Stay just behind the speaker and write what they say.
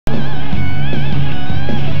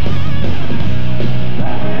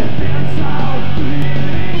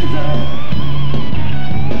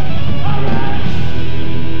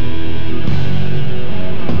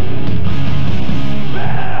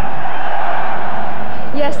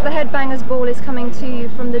Headbangers Ball is coming to you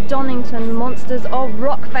from the Donington Monsters of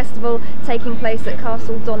Rock Festival, taking place at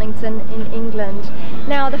Castle Donington in England.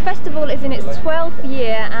 Now, the festival is in its 12th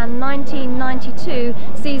year, and 1992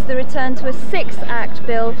 sees the return to a 6-act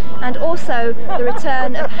bill, and also the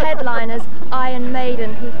return of headliners Iron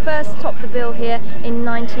Maiden, who first topped the bill here in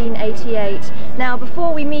 1988. Now,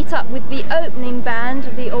 before we meet up with the opening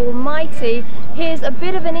band, the Almighty, here's a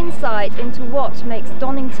bit of an insight into what makes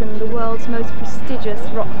Donington the world's most prestigious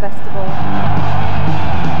rock festival.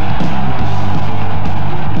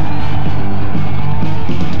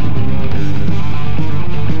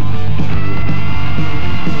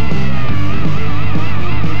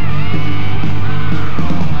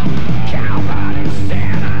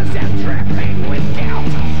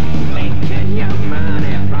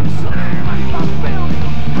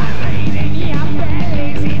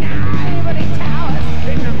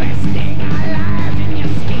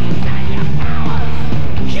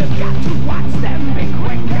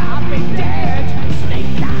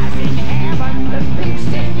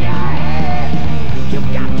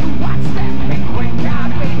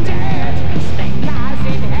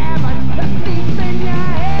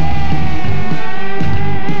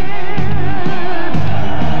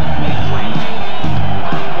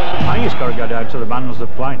 To the bands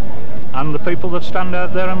that play and the people that stand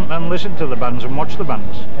out there and listen to the bands and watch the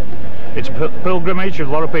bands. It's a pilgrimage. A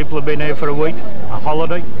lot of people have been here for a week, a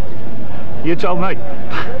holiday. You tell me.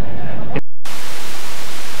 In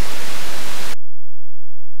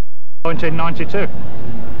 1992.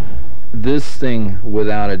 This thing,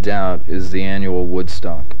 without a doubt, is the annual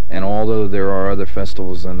Woodstock, and although there are other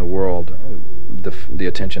festivals in the world, the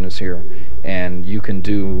attention is here, and you can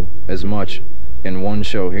do as much in one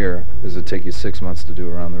show here as it take you 6 months to do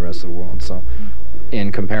around the rest of the world. So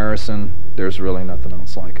in comparison, there's really nothing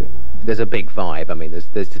else like it. There's a big vibe. I mean, there's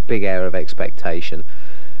this big air of expectation,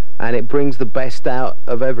 and it brings the best out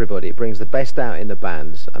of everybody. It brings the best out in the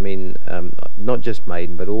bands. I mean, not just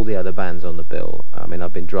Maiden, but all the other bands on the bill. I mean,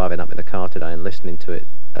 I've been driving up in the car today and listening to it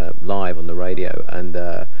live on the radio, and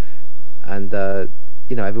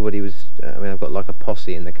you know, everybody was, I mean, I've got like a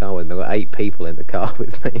posse in the car with me. I've got 8 people in the car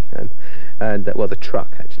with me, and well, the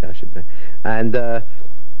truck, actually, I should say. And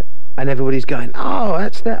everybody's going, oh,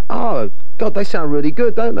 that's that, oh, God, they sound really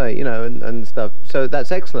good, don't they? You know, and stuff. So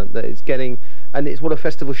that's excellent that it's getting, and it's what a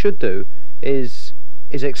festival should do, is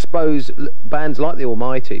expose bands like the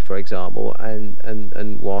Almighty, for example,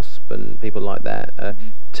 and Wasp and people like that,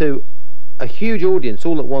 to a huge audience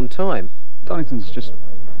all at one time. Donington's just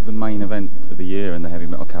the main event of the year in the heavy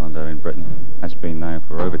metal calendar in Britain. Has been now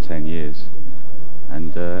for over 10 years,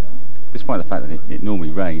 and despite the fact that it normally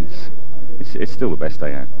rains, it's still the best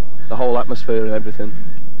day out. The whole atmosphere and everything,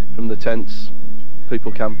 from the tents,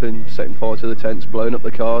 people camping, setting fire to the tents, blowing up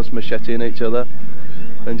the cars, macheting each other,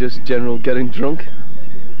 and just general getting drunk.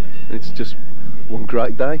 It's just one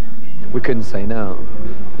great day. We couldn't say no,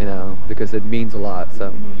 you know, because it means a lot.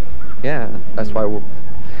 So yeah, that's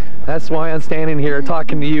why I'm standing here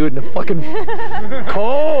talking to you in the fucking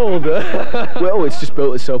cold. Well, it's just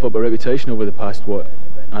built itself up a reputation over the past, what,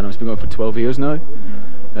 I don't know, it's been going for 12 years now.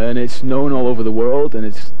 And it's known all over the world, and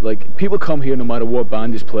it's like, people come here no matter what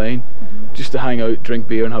band is playing, just to hang out, drink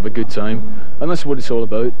beer and have a good time. And that's what it's all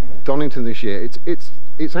about. Donington this year,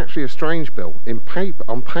 it's actually a strange bill.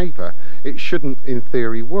 On paper, it shouldn't in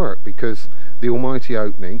theory work, because the Almighty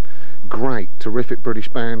opening, great, terrific British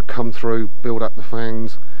band, come through, build up the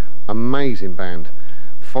fans. Amazing band,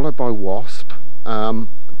 followed by Wasp,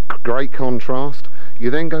 great contrast. You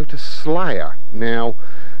then go to Slayer. Now,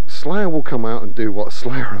 Slayer will come out and do what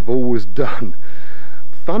Slayer have always done.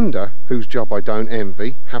 Thunder, whose job I don't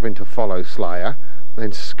envy, having to follow Slayer.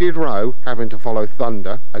 Then Skid Row having to follow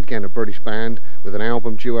Thunder, again a British band with an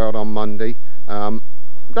album due out on Monday.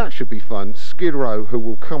 That should be fun. Skid Row, who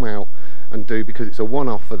will come out and do, because it's a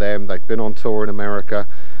one-off for them, they've been on tour in America,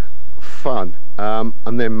 fun.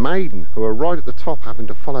 And then Maiden, who are right at the top, having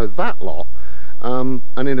to follow that lot, and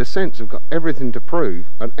in a sense have got everything to prove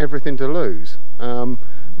and everything to lose.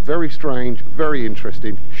 Very strange, very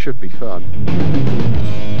interesting, should be fun.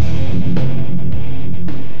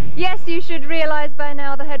 Yes, you should realise by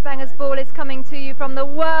now the Headbangers Ball is coming to you from the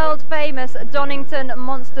world-famous Donington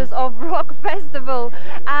Monsters of Rock Festival,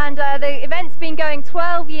 and the event's been going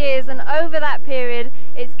 12 years, and over that period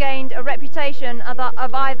it's gained a reputation of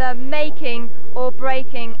either making or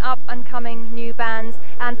breaking up-and-coming new bands.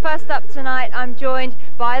 And first up tonight, I'm joined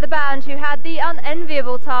by the band who had the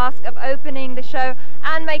unenviable task of opening the show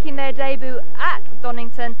and making their debut at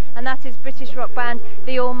Donington, and that is British rock band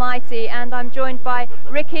The Almighty. And I'm joined by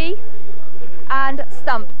Ricky and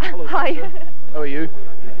Stump. Hello, hi. How are you?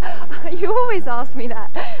 You always always ask me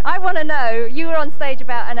that. I want to know, you were on stage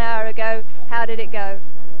about an hour ago, how did it go?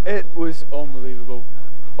 It was unbelievable.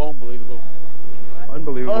 Unbelievable.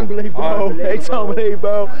 Unbelievable. It's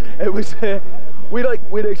unbelievable. It was, we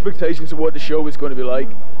had expectations of what the show was going to be like,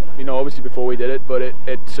 you know, obviously before we did it, but it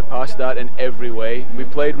surpassed that in every way. We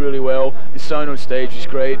played really well, the sound on stage was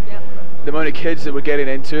great, the amount of kids that were getting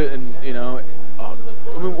into it, and you know,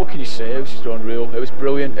 I mean, what can you say? It was just unreal. It was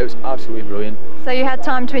brilliant. It was absolutely brilliant. So you had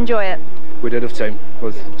time to enjoy it? We did have time. It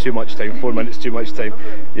was too much time. 4 minutes, too much time.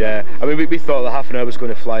 Yeah. I mean, we thought that half an hour was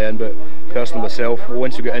going to fly in, but personally myself,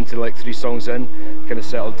 once we got into like 3 songs in, kind of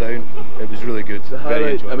settled down, it was really good.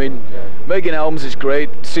 Very enjoyable. I mean, making albums is great.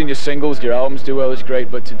 Seeing your singles, your albums do well is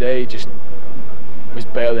great, but today just was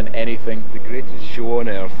better than anything. The greatest show on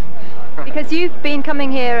earth. Because you've been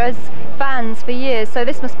coming here as fans for years, so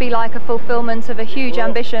this must be like a fulfillment of a huge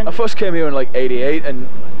ambition. I first came here in like '88, and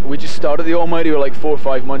we just started the Almighty. We were like 4 or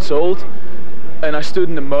 5 months old, and I stood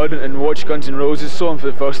in the mud and watched Guns N' Roses, saw them for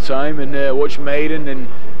the first time, and watched Maiden and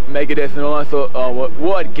Megadeth and all. I thought, oh,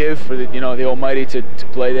 what I'd give for the, you know, the Almighty to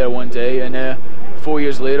play there one day. And 4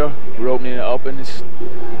 years later, we're opening it up, and it's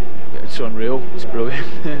unreal. It's brilliant.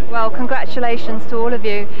 Well, congratulations to all of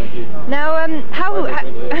you. Thank you. Now,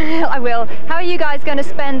 I will. How are you guys going to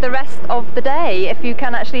spend the rest of the day, if you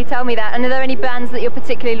can actually tell me that? And are there any bands that you're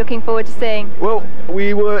particularly looking forward to seeing? Well,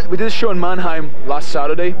 we did a show in Mannheim last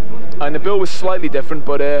Saturday, and the bill was slightly different,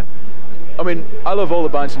 but I mean, I love all the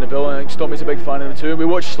bands in the bill, and I think Stompy's a big fan of them too. And we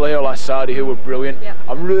watched Slayer last Saturday, who were brilliant. Yeah.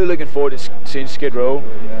 I'm really looking forward to seeing Skid Row.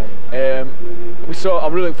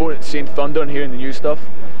 I'm really looking forward to seeing Thunder and hearing the new stuff.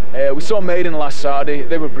 We saw Maiden last Saturday.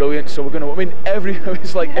 They were brilliant. So we're gonna. I mean,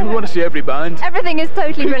 it's like we want to see every band. Everything is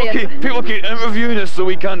totally brilliant. People keep interviewing us, so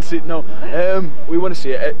we can't see it. No, we want to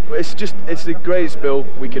see it. It's the greatest bill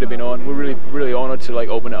we could have been on. We're really honoured to like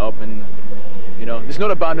open it up, and you know, there's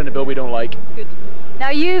not a band in the bill we don't like. Good. Now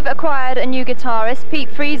you've acquired a new guitarist, Pete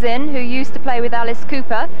Friesen, who used to play with Alice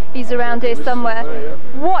Cooper. He's around here somewhere.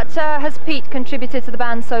 What has Pete contributed to the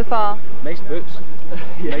band so far? Nice boots.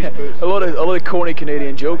 Yeah. Nice boots. A lot of corny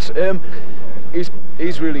Canadian jokes. He's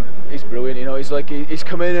brilliant. You know, he's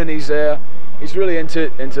come in and he's really into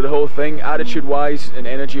the whole thing, attitude-wise and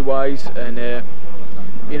energy-wise, and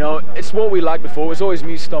you know, it's what we liked before. It was always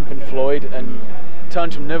me stomping Floyd, and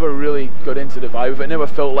Tantrum never really got into the vibe of it. It never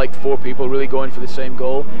felt like 4 people really going for the same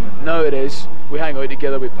goal. Now it is. We hang out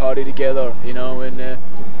together, we party together, you know, and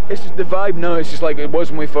it's just the vibe now. It's just like it was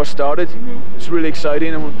when we first started. It's really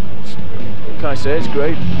exciting, and what can I say? It's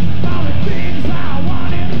great.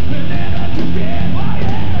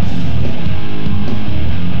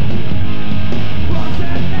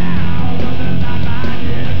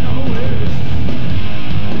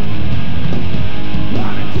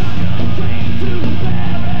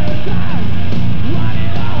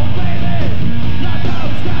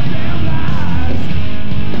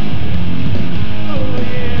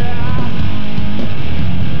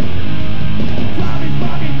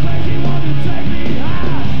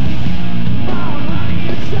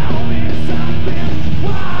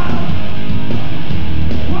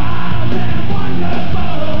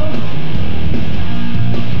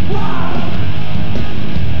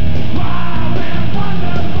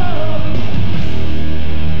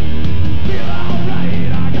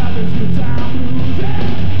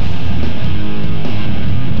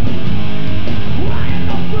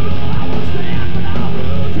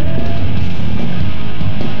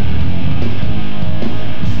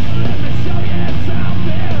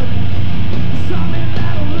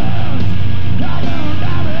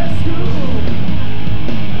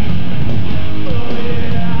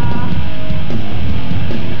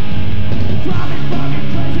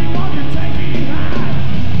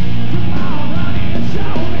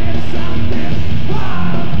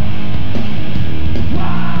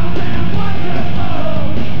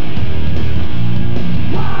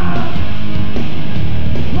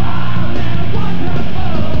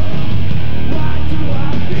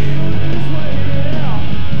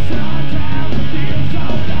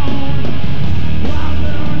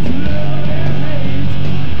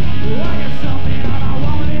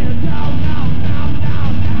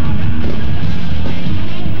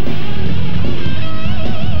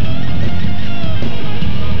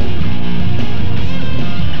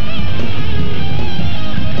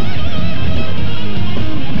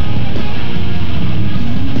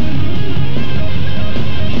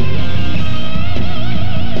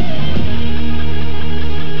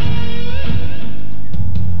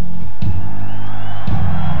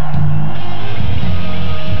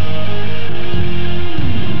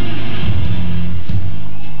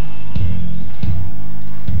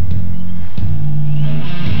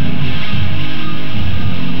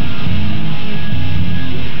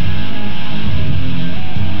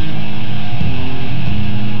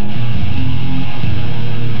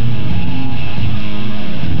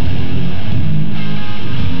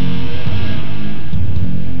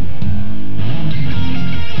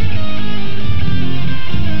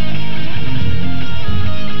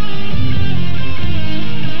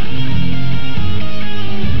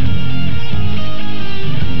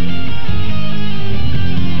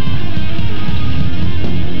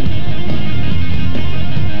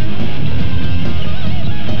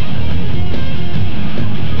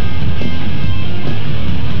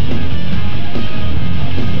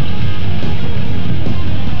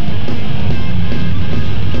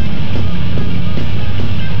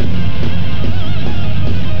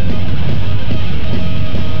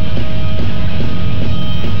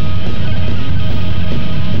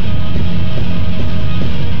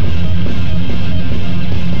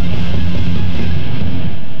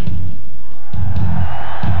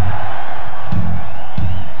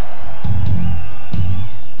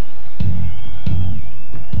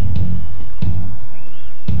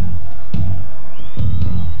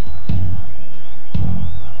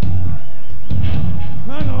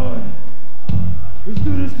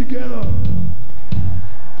 together.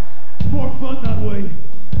 It's more fun that way.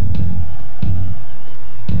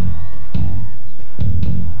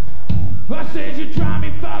 I said you drive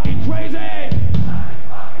me fucking crazy.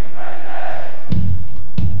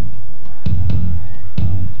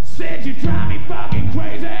 Said you drive me fucking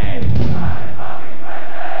crazy.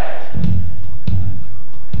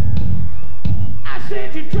 I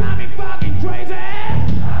said you drive me fucking crazy.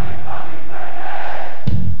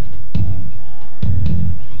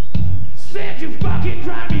 Said you fucking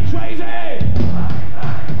drive me crazy.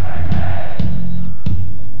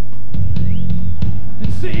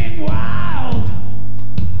 And sing wild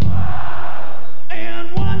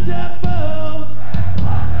and wonderful.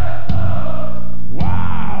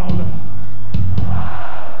 Wild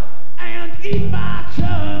and eat my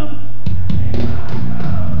cum.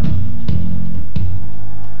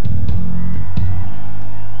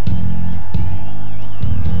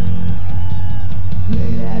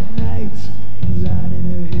 Late at night, lying in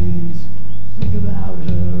her haze. Think about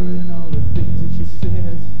her and all the things that she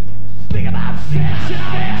says. Think about sex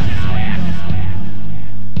and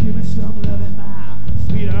give me some loving, my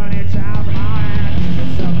sweet honey child. Come on, give me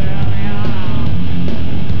some loving.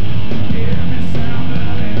 Give me some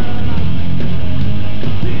loving.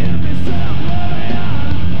 Give me some loving.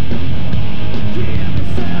 Give me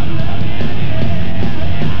some loving. Yeah.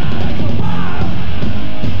 Wild,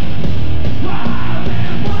 wild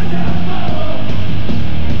and wonderful.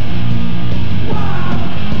 Wild,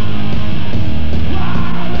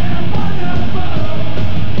 wild and wonderful.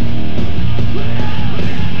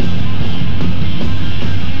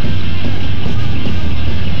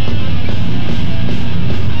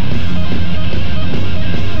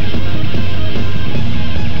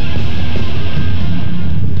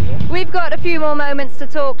 We've got a few more moments to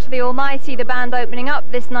talk to the Almighty, the band opening up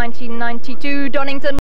this 1992 Donington